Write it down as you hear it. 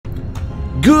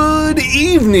Good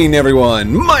evening,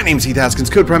 everyone. My name's Heath, Haskins,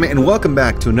 Code Primate, and welcome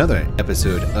back to another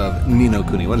episode of Ni no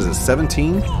Kuni. What is this,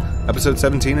 17? Episode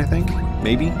 17, I think?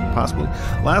 Maybe? Possibly.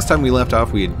 Last time we left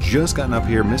off, we had just gotten up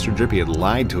here. Mr. Drippy had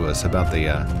lied to us about the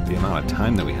amount of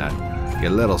time that we had. You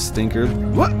little stinker.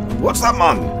 What? What's that,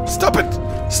 man? Stop it!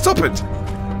 Stop it!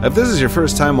 If this is your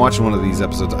first time watching one of these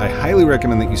episodes, I highly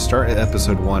recommend that you start at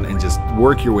episode 1 and just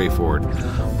work your way forward.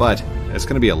 But it's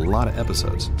going to be a lot of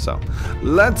episodes, so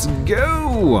let's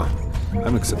go!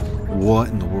 I'm excited. What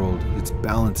in the world? It's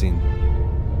balancing.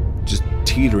 Just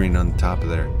teetering on top of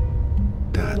there.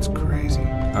 That's crazy.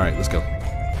 Alright, let's go.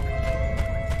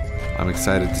 I'm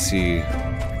excited to see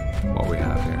what we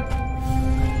have here.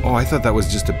 Oh, I thought that was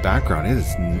just a background.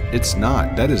 It's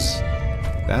not. That is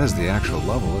the actual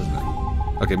level, isn't it?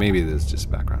 Okay, maybe it is just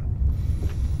background.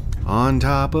 On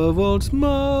top of Old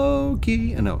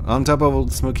Smoky. No, on top of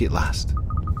Old Smoky at last.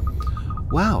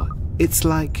 Wow, it's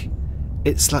like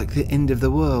the end of the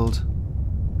world.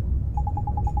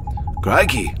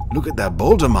 Crikey, look at that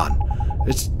boulder, man.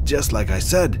 It's just like I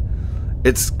said.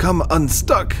 It's come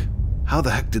unstuck. How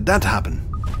the heck did that happen?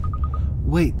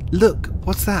 Wait, look,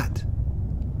 what's that?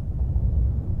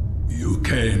 You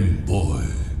came, boy,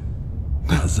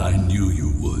 as I knew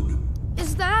you would.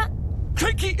 Is that?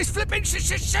 Crikey is flipping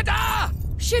Shadar!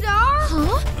 Shadar?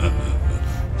 Huh?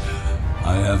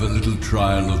 I have a little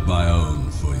trial of my own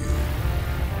for you.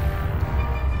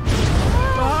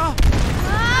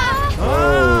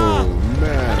 Oh,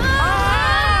 man.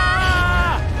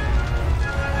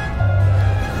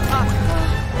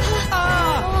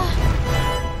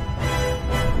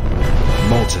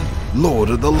 Molten, Lord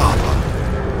of the Lava.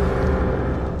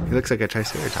 He looks like a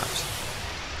Triceratops.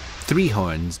 Three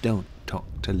horns don't talk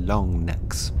to long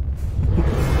necks.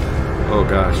 Oh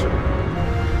gosh.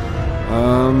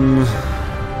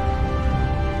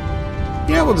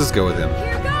 Yeah, we'll just go with him.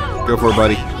 Go for it,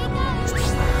 buddy.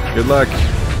 Good luck.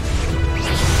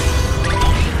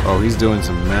 Oh, he's doing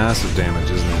some massive damage,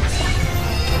 isn't he?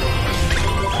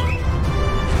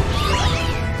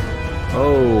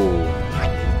 Oh.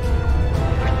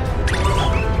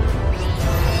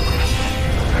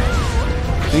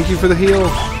 Thank you for the heal.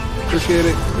 Appreciate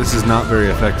it. This is not very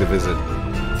effective, is it?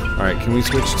 Alright, can we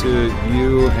switch to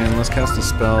you and let's cast a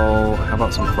spell. How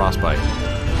about some frostbite?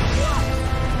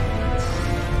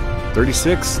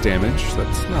 36 damage.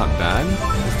 That's not bad.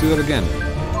 Let's do that again.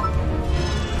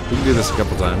 We can do this a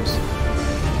couple times.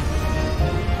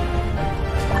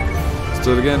 Let's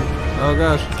do it again. Oh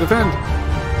gosh. Defend!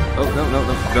 Oh, no.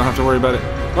 Don't have to worry about it.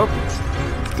 Oh!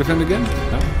 Defend again?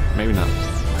 No, maybe not.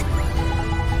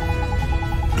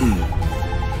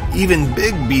 Even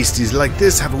big beasties like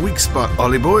this have a weak spot,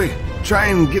 Ollie boy. Try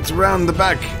and get around the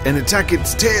back and attack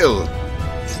its tail.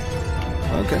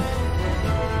 Okay.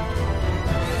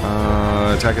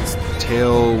 Attack its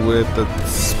tail with the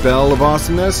spell of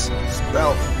awesomeness.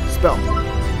 Spell.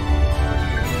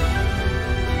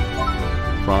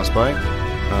 Frostbite.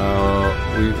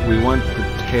 We want the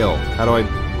tail. How do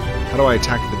I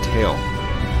attack the tail?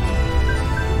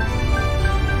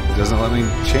 It doesn't let me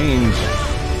change.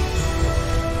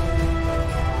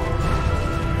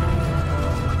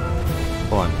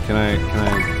 Hold on, can I,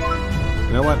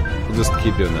 you know what? We'll just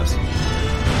keep doing this.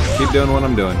 Keep doing what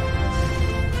I'm doing.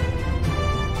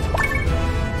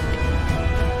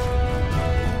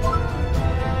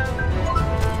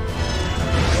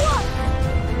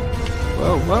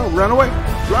 Whoa, run away!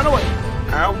 Run away!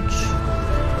 Ouch!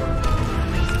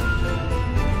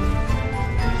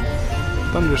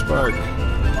 Thunderspark.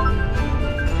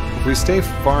 If we stay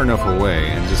far enough away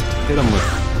and just hit them with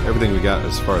everything we got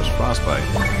as far as frostbite.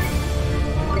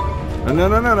 No,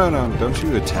 don't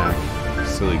you attack,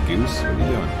 silly goose. What are you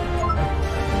doing?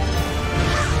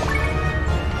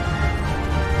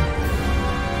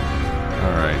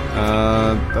 Alright,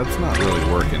 that's not really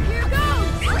working.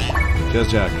 Just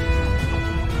Jack.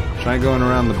 Try going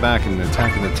around the back and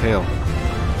attacking the tail.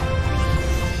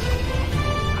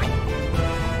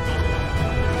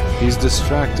 He's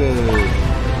distracted.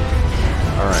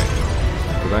 Alright.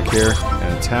 Go back here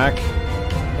and attack.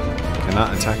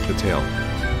 Cannot attack the tail.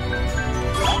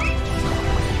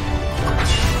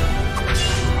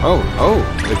 Oh,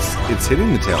 it's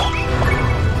hitting the tail.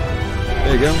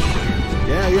 There you go.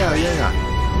 Yeah.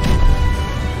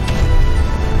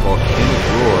 Volcanic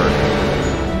roar.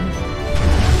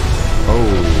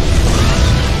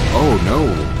 Oh no.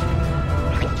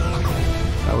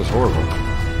 That was horrible.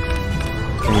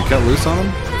 Can we cut loose on him?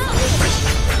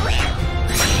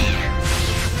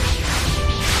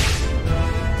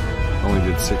 Only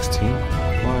did 16?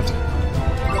 What?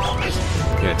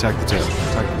 Okay, attack the tail.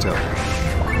 Attack the tail.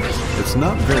 It's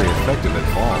not very effective at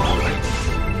all.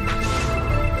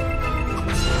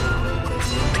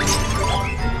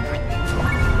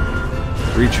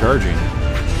 recharging.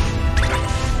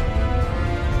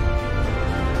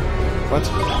 What?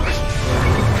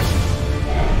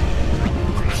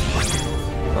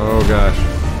 Oh gosh.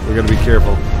 We gotta be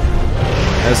careful.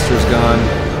 Esther's gone.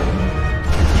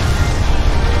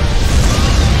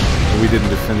 We didn't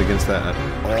defend against that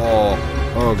at all.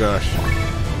 Oh gosh.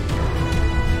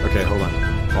 Okay, hold on.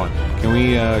 Hold on. Can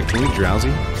we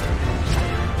drowsy?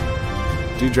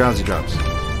 Do drowsy drops.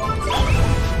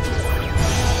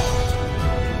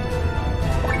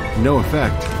 No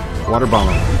effect. Water bomb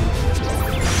him.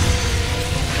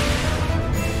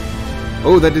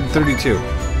 Oh, that did 32.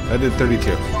 That did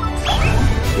 32.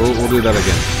 We'll do that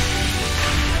again.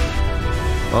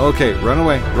 Okay, run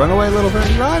away. Run away, little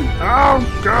friend. Run! Oh,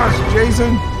 gosh,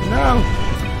 Jason. No.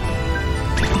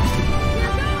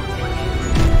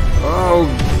 Oh,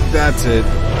 that's it.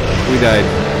 We died.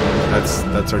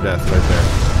 That's our death right there.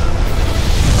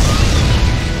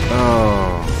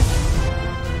 Oh.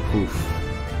 Oof.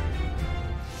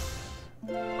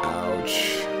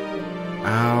 Ouch.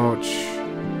 Ouch.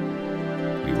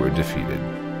 We were defeated.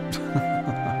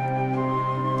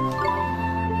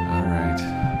 Alright.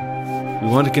 We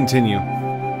want to continue.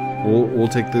 We'll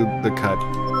take the cut.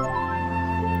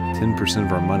 10%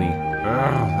 of our money.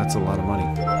 Ugh, that's a lot of money.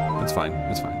 That's fine.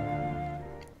 That's fine.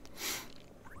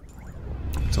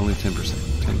 It's only 10%.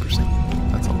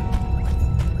 10%. That's all.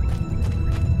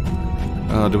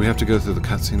 Oh, do we have to go through the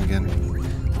cutscene again?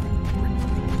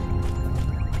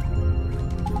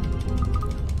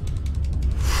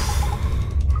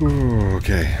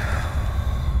 Okay.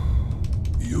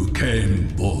 You came,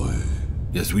 boy.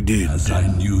 Yes, we did. As I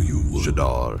knew you would.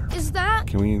 Shadar. Is that?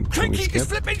 Can we Kinky skip? is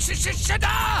flipping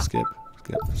Shadar! Skip.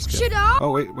 Shadar?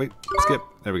 Oh, wait. Skip.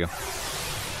 There we go.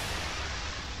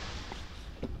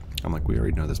 I'm like, we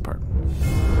already know this part.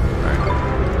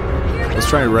 Alright. Let's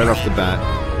try it right off the bat.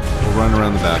 We'll run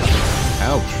around the back.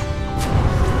 Ouch.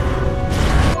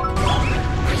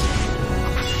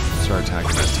 Start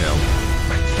attacking that tail.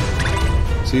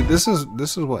 See, this is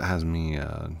what has me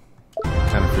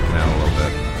kind of freaking out a little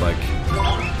bit. Like,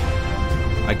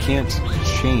 I can't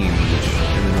change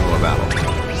in the middle of battle.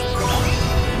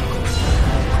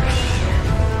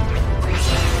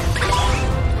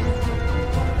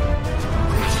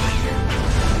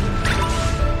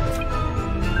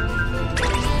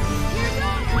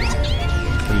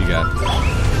 What do you got?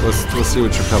 Let's see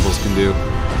what your pebbles can do.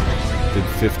 Did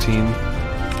 15.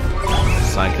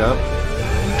 Psych up.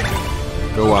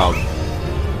 Go wild.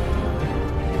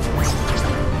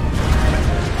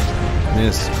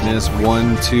 Miss.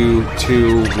 1, 2,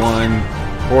 2, 1.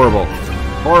 Horrible.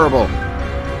 Horrible.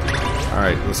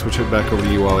 Alright, let's switch it back over to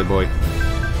you, Wally boy.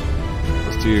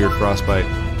 Let's do your frostbite.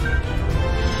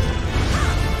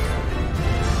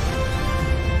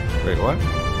 Wait, what?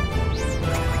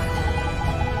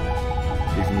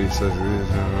 You can be so...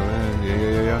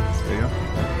 Yeah. There you go.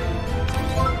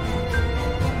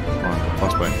 Come on,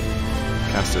 frostbite.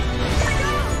 Cast it.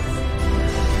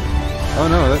 Oh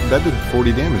no, that did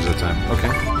 40 damage that time.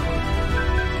 Okay.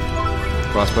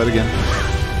 Frostbite again.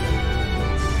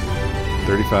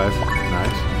 35.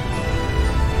 Nice.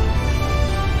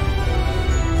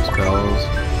 Spells.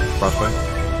 Frostbite.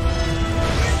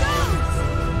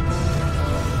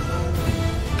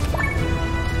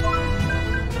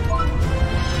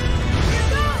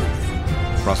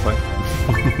 Frostbite.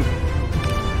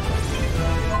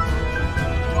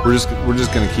 We're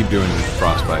just gonna keep doing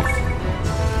frostbite.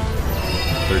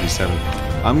 37.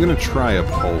 I'm gonna try a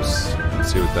pulse and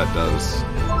see what that does.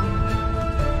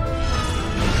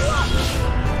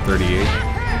 38.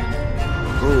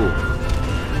 Oh,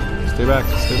 stay back.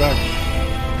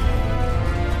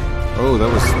 Oh, that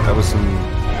was some.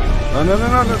 Oh no!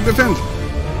 Defend.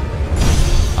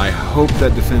 I hope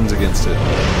that defends against it.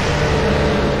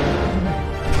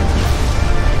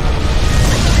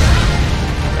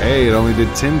 Hey, it only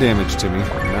did 10 damage to me.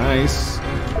 Nice.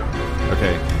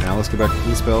 Okay, now let's get back to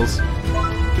the spells.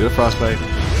 Do a frostbite.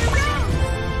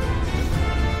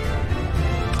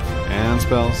 And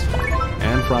spells.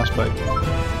 And frostbite.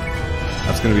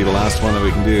 That's going to be the last one that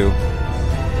we can do.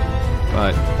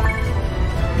 But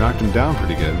knocked him down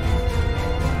pretty good.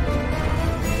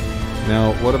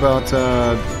 Now, what about...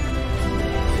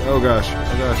 Oh gosh.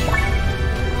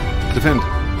 Defend.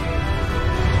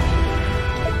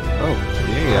 Oh,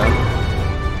 yeah.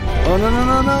 Oh,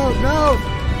 no.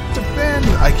 Defend!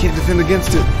 I can't defend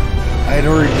against it. I had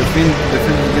already defended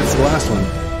against the last one.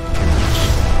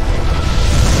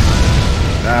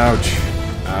 Ouch.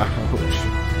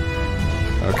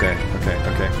 Okay.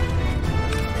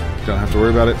 Don't have to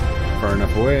worry about it. Far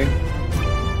enough away.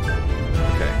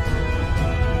 Okay.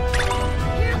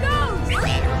 Here goes!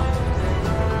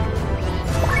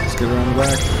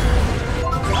 back.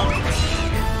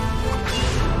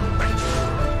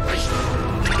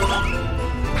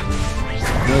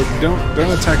 No,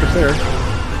 don't attack up there.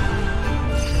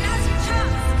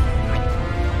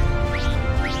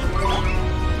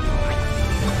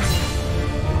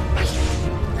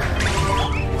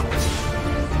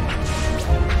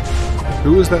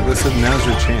 Who was that said now's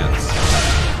your chance?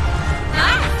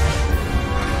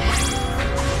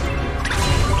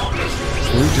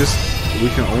 We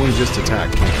can only just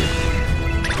attack, can't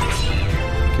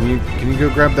we? Can you go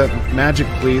grab that magic,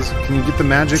 please? Can you get the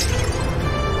magic?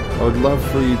 I would love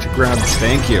for you to grab.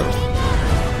 Thank you.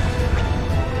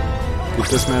 Get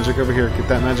this magic over here. Get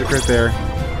that magic right there.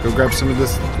 Go grab some of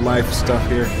this life stuff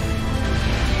here.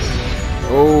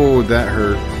 Oh, that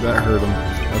hurt. That hurt him.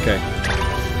 Okay.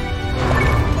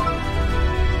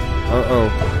 Uh-oh.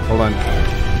 Hold on.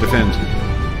 Defend.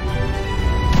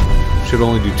 Should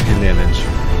only do 10 damage.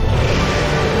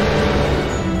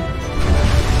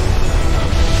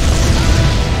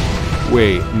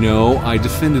 Wait, no, I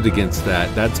defended against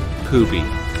that. That's poopy.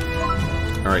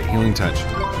 Alright, healing touch.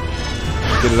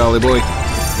 Get it, Ollie boy.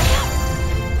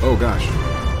 Oh gosh.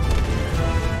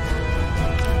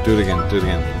 Do it again, do it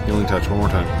again. Healing touch, one more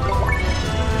time.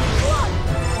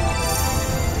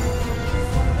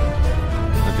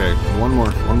 Okay, one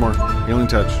more. Healing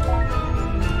touch.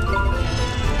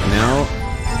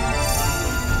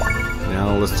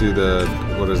 Now let's do the,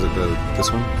 what is it,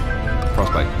 this one?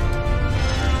 Frostbite.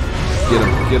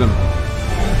 Get him.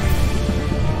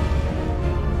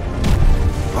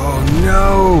 Oh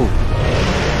no!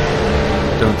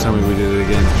 Don't tell me we did it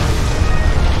again.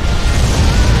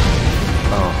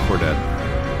 Oh, we're dead.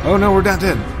 Oh no, we're not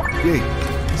dead. Yay.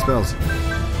 Spells.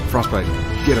 Frostbite.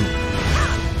 Get him.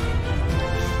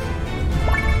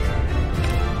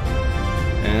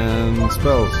 And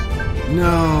spells.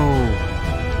 No!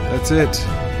 That's it.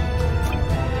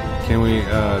 Can we,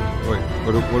 wait,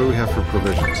 what do we have for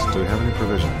provisions? Do we have any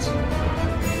provisions?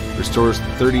 Restores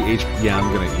 30 HP. Yeah,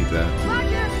 I'm gonna eat that.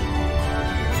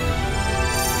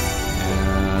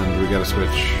 And we gotta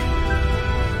switch.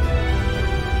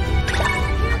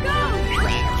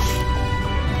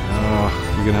 Oh,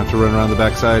 you're gonna have to run around the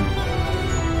backside.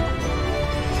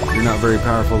 You're not very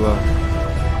powerful though.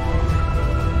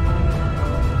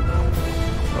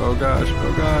 Oh gosh,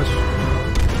 oh gosh.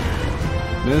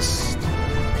 Missed.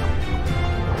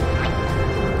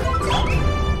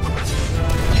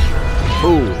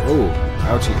 Oh,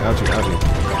 ouchie, ouchie, ouchie.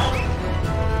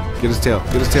 Get his tail,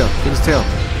 get his tail, get his tail.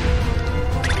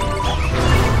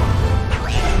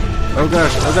 Oh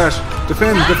gosh,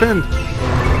 defend, defend.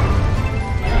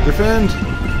 Defend.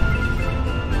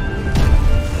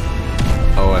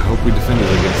 Oh, I hope we defended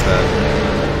against that.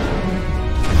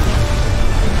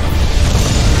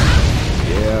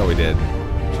 Yeah, we did.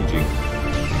 GG.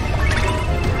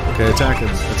 Okay, attack him,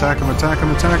 attack him, attack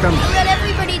him, attack him. You let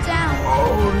everybody down.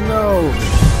 Oh no!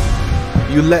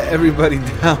 You let everybody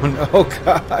down. Oh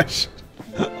gosh.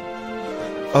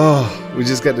 Oh, we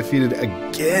just got defeated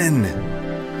again.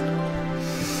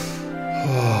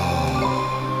 Oh.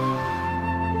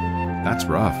 That's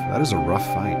rough. That is a rough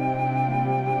fight.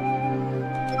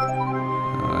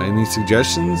 Any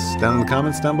suggestions down in the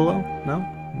comments down below? No?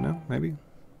 No? Maybe?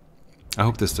 I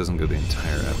hope this doesn't go the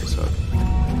entire episode.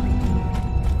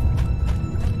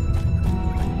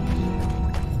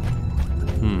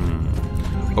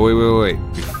 Oh, wait.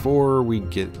 Before we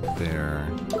get there...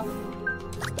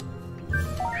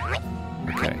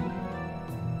 Okay.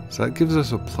 So that gives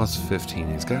us a plus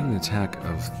 15. He's got an attack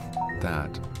of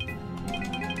that.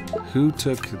 Who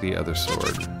took the other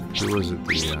sword? Who was it?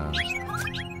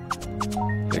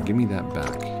 Yeah, give me that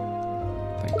back.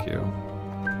 Thank you.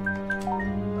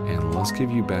 And let's give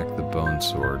you back the bone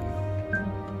sword.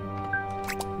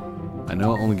 I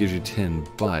know it only gives you 10,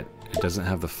 but it doesn't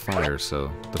have the fire, so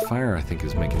the fire I think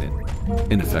is making it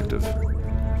ineffective.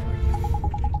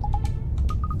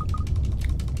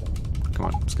 Come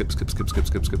on, skip. There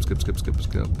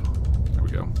we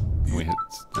go. And we hit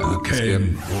Okay. skip.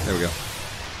 There we go.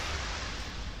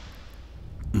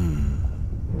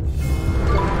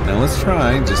 Now let's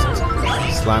try just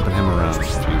slapping him around a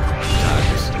few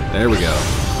times. There we go.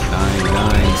 9,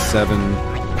 9, 7,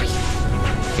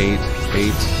 8,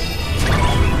 8,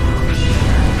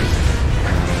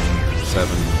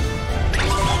 7.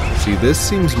 See, this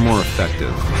seems more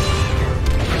effective.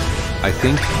 I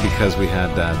think because we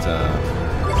had that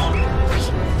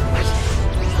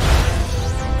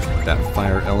that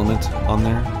fire element on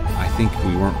there, I think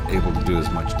we weren't able to do as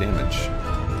much damage.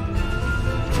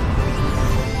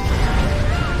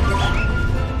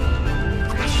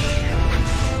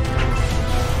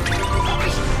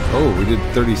 Oh, we did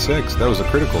 36. That was a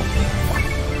critical.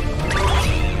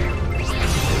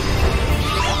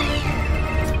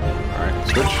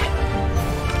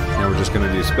 just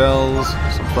gonna do spells,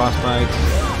 some frostbite.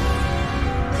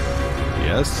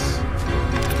 Yes.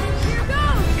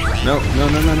 No, no,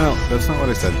 no, no, no. That's not what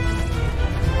I said.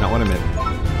 Not what I meant.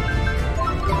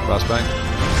 Frostbite.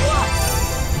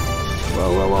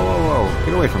 Whoa, whoa, whoa, whoa, whoa.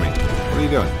 Get away from me. What are you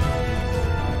doing?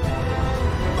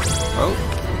 Oh,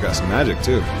 we got some magic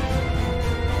too.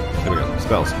 There we go.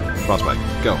 Spells. Frostbite.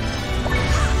 Go.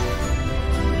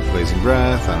 Blazing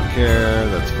breath. I don't care.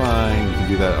 That's fine. You can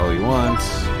do that all you want.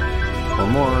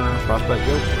 One more. Frostbite.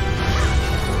 Go.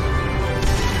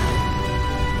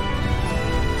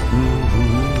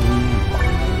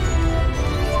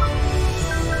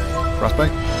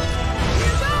 Frostbite.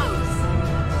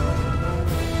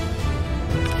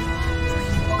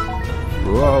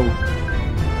 Whoa.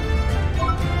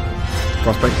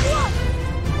 Frostbite.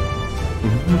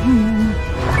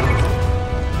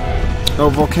 Oh,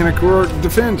 volcanic roar,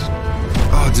 defend!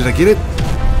 Oh, did I get it?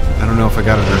 I don't know if I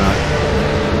got it or not.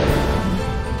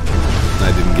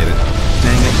 I didn't get it.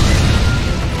 Dang it.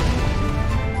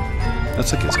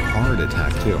 That's like his hard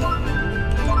attack, too.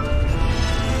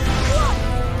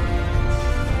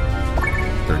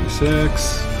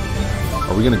 36.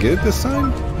 Are we gonna get it this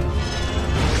time?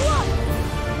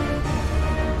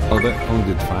 Oh, that only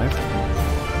did 5?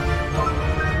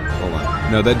 Hold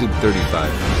on. No, that did 35.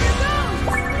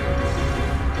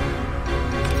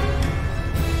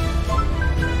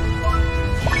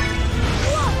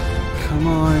 Come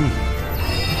on.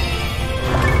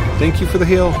 Thank you for the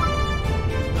heal.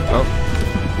 Oh.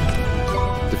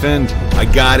 Defend. I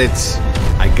got it.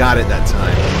 I got it that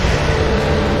time.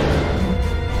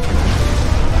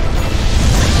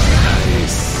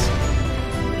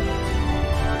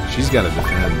 She's got to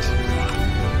defend.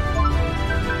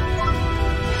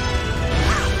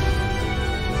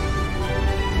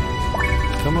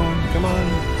 Come on, come on.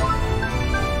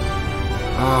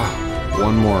 Ah,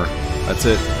 one more. That's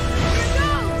it.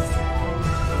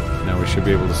 Now we should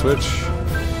be able to switch.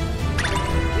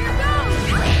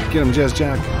 Get him, Jazz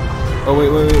Jack. Oh, wait,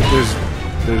 wait, wait.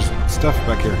 There's stuff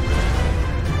back here.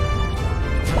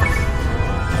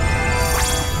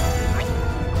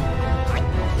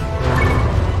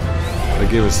 They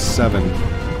gave us 7.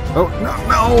 Oh, no,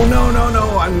 no, no, no,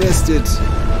 no, I missed it.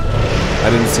 I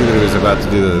didn't see that it was about to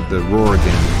do the roar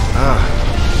again. Ah,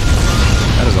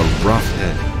 that is a rough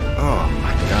hit. Oh,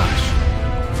 my gosh.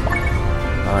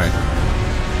 Alright.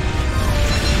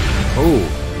 Oh,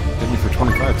 hit me for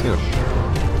 25, too.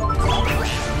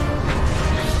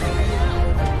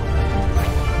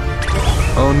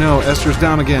 Oh, no, Esther's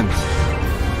down again.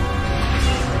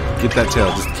 Get that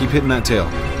tail. Just keep hitting that tail.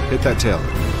 Hit that tail.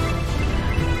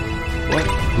 What?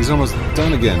 He's almost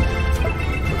done again.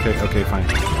 Okay, okay, fine.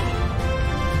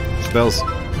 Spells.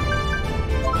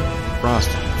 Frost.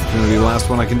 It's gonna be the last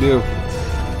one I can do.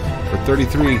 For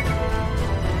 33.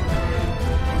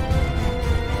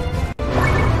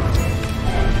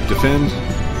 Defend.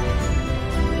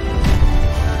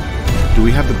 Do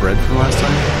we have the bread from last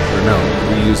time? Or no,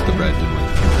 we used the bread, didn't we?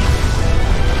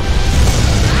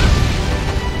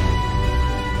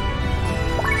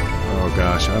 Oh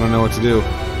gosh, I don't know what to do.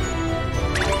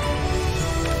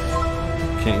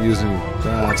 Can't use any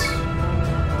that.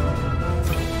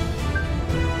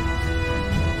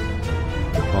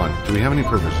 Hold on, do we have any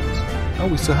provisions? Oh,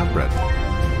 we still have bread.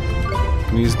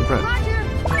 Can we use the bread?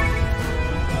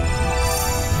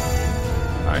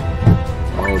 Alright,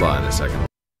 hold on a second.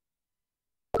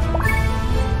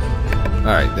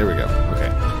 Alright, there we go.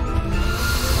 Okay.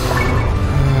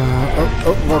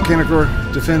 Oh, volcanic roar,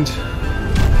 defend.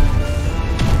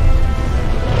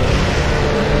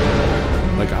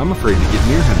 Like, I'm afraid to get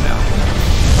near him now.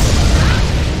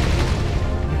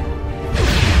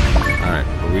 Alright,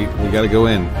 we gotta go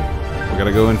in. We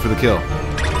gotta go in for the kill.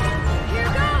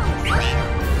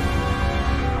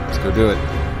 Let's go do it.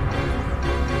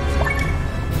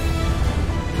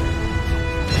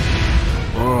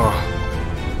 Oh.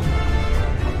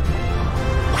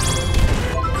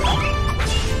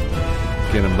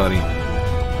 Get him, buddy.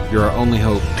 You're our only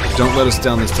hope. Don't let us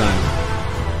down this time.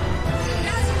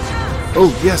 Oh,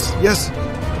 yes, yes!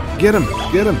 Get him!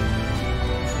 Get him!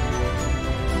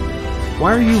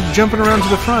 Why are you jumping around to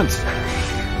the front?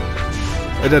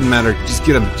 It doesn't matter. Just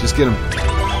get him. Just get him.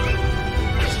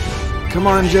 Come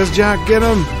on, Jazz Jack, get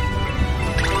him!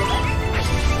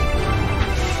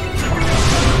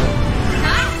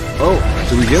 Oh,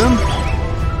 did we get him?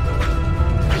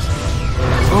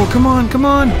 Oh, come on, come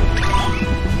on!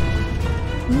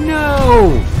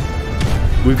 No!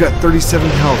 We've got 37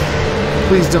 health.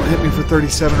 Please don't hit me for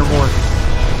 37 or more.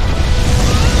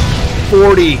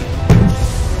 40!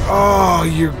 Oh,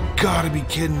 you gotta be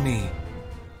kidding me.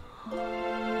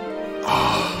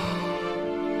 Oh.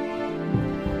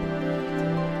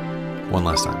 One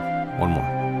last time. One more.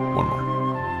 One more.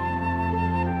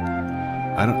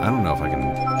 I don't know if I can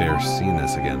bear seeing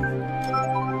this again.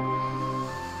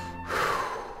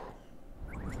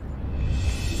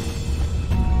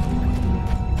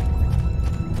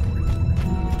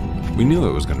 We knew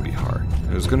it was going to be hard.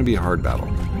 It was going to be a hard battle.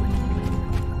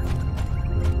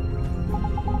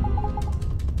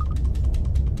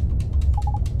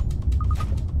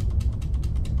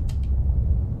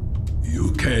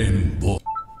 You came, boy.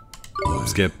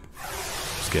 Skip.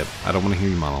 Skip. I don't want to hear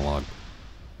you monologue.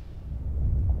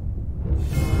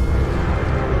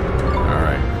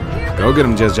 Alright. Go get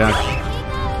him, Jazz Jack.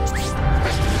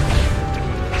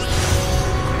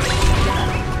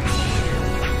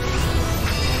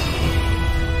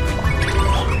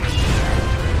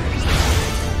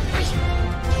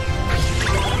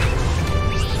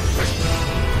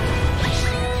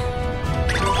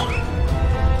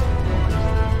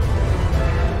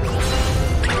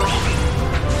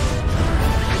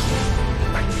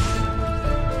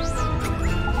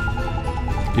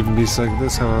 Even beasts like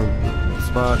this have a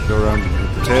spot, go around and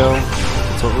hit the tail.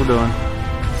 That's what we're doing.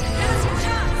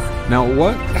 Now,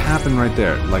 what happened right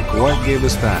there? Like, what gave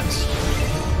us that?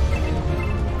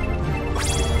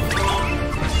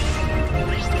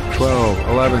 $12,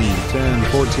 $11, $10,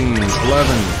 $14,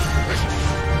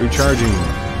 $11. Recharging.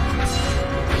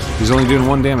 He's only doing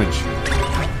 1 damage.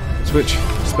 Switch.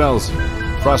 Spells.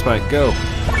 Frostbite. Go.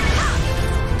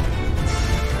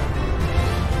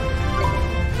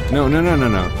 No, no, no, no,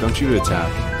 no. Don't you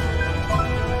attack.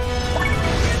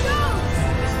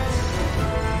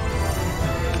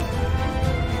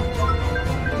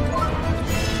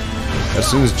 As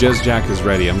soon as Jez Jack is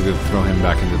ready, I'm going to throw him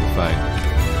back into the fight.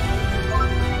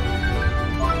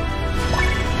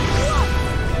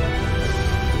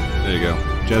 There you go.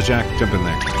 Jez Jack, jump in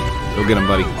there. Go get him,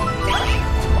 buddy.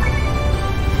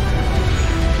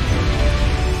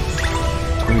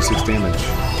 26 damage.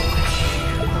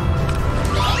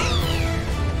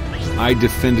 I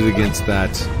defended against that.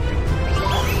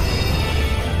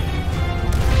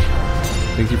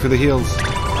 Thank you for the heals.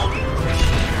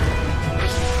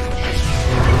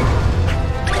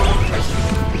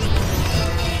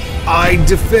 I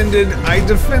defended. I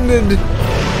defended.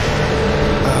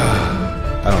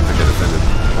 I don't think I defended.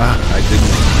 I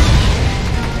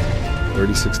didn't.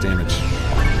 36 damage.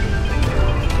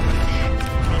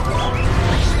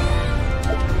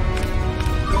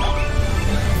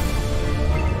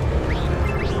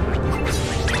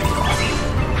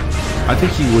 I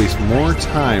think he wastes more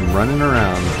time running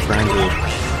around trying to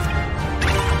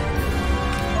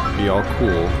be all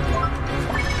cool.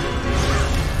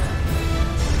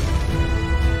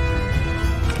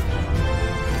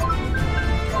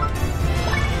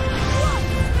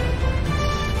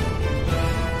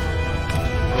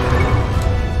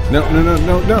 No, no, no,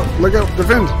 no, no. Look out.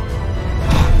 Defend.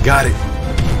 Got it.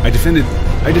 I defended.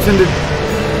 I defended.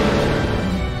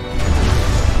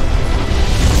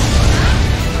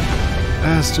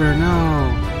 Esther, no.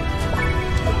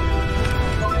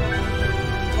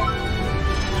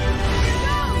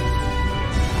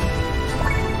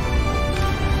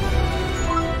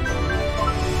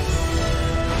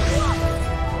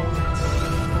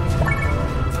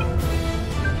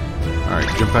 Alright,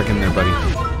 jump back in there, buddy.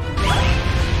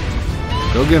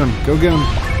 Go get him. Go get him.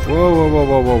 Whoa, whoa, whoa,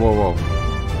 whoa, whoa, whoa, whoa.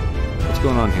 What's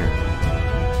going on here?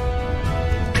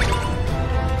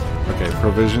 Okay,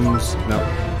 provisions. No.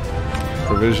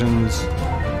 Provisions.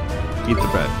 Eat the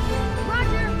bread.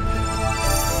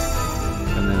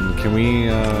 And then can we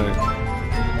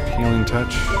healing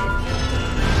touch?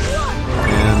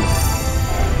 And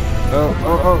oh,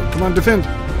 oh, oh, come on, defend.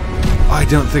 I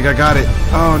don't think I got it.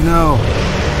 Oh no.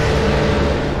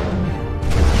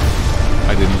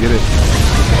 I didn't get it.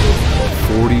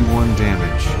 41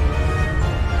 damage.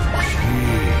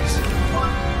 Jeez.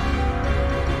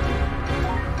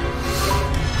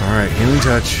 Alright, healing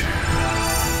touch.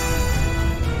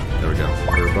 There we go.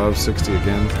 We're above 60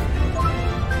 again.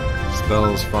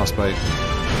 Spells, frostbite.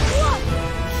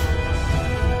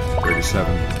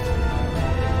 37.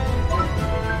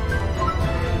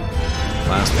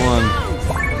 Last one.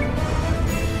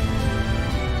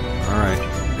 Alright,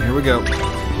 here we go.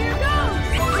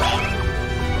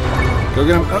 Go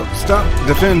get him. Oh, stop.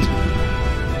 Defend.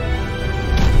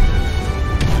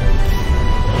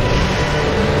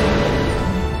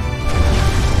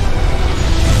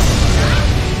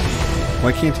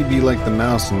 Why can't he be like the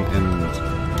mouse and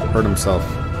hurt himself?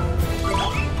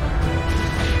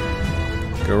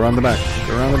 Go around the back.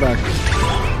 Go around the back.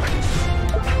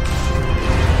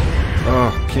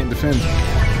 Oh, can't defend.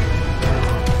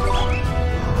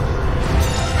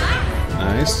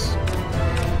 Nice.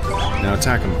 Now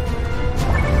attack him.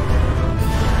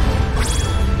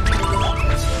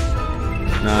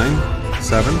 9,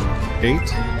 7,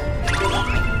 8.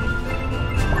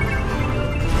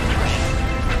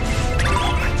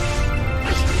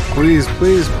 Please,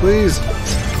 please, please.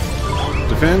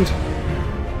 Defend.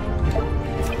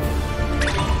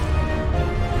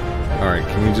 Alright,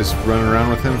 can we just run around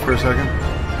with him for a second?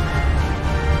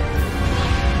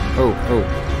 Oh, oh.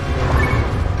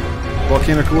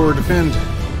 Volcanic Roar, defend.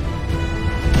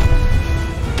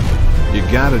 You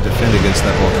gotta defend against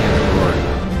that Volcanic Roar.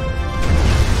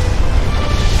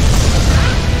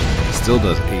 Still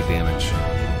does 8 damage.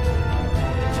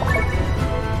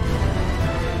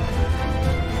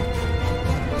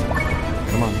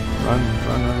 Come on. Run,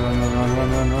 run, run, run, run, run, run,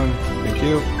 run, run. Thank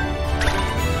you.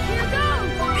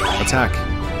 Attack.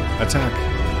 Attack.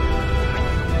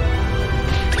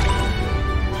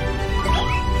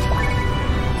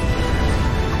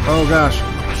 Oh gosh.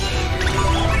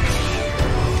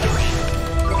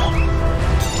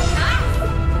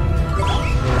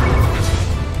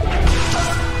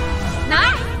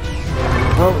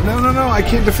 Oh, no, no, no, I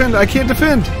can't defend, I can't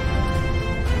defend!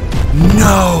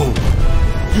 No!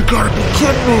 You gotta be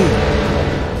kidding me!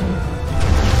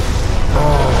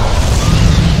 Oh.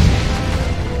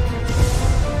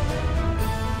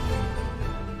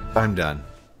 I'm done.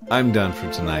 I'm done for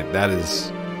tonight.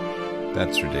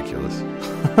 That's ridiculous.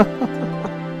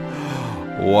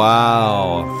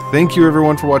 Wow. Thank you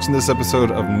everyone for watching this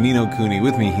episode of Ni no Kuni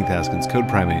with me, Heath Haskins, Code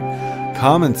Primate.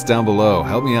 Comments down below.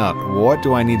 Help me out. What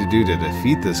do I need to do to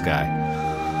defeat this guy?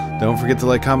 Don't forget to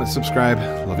like, comment, subscribe.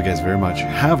 Love you guys very much.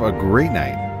 Have a great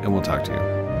night, and we'll talk to you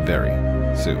very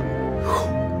soon.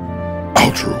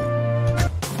 Outro.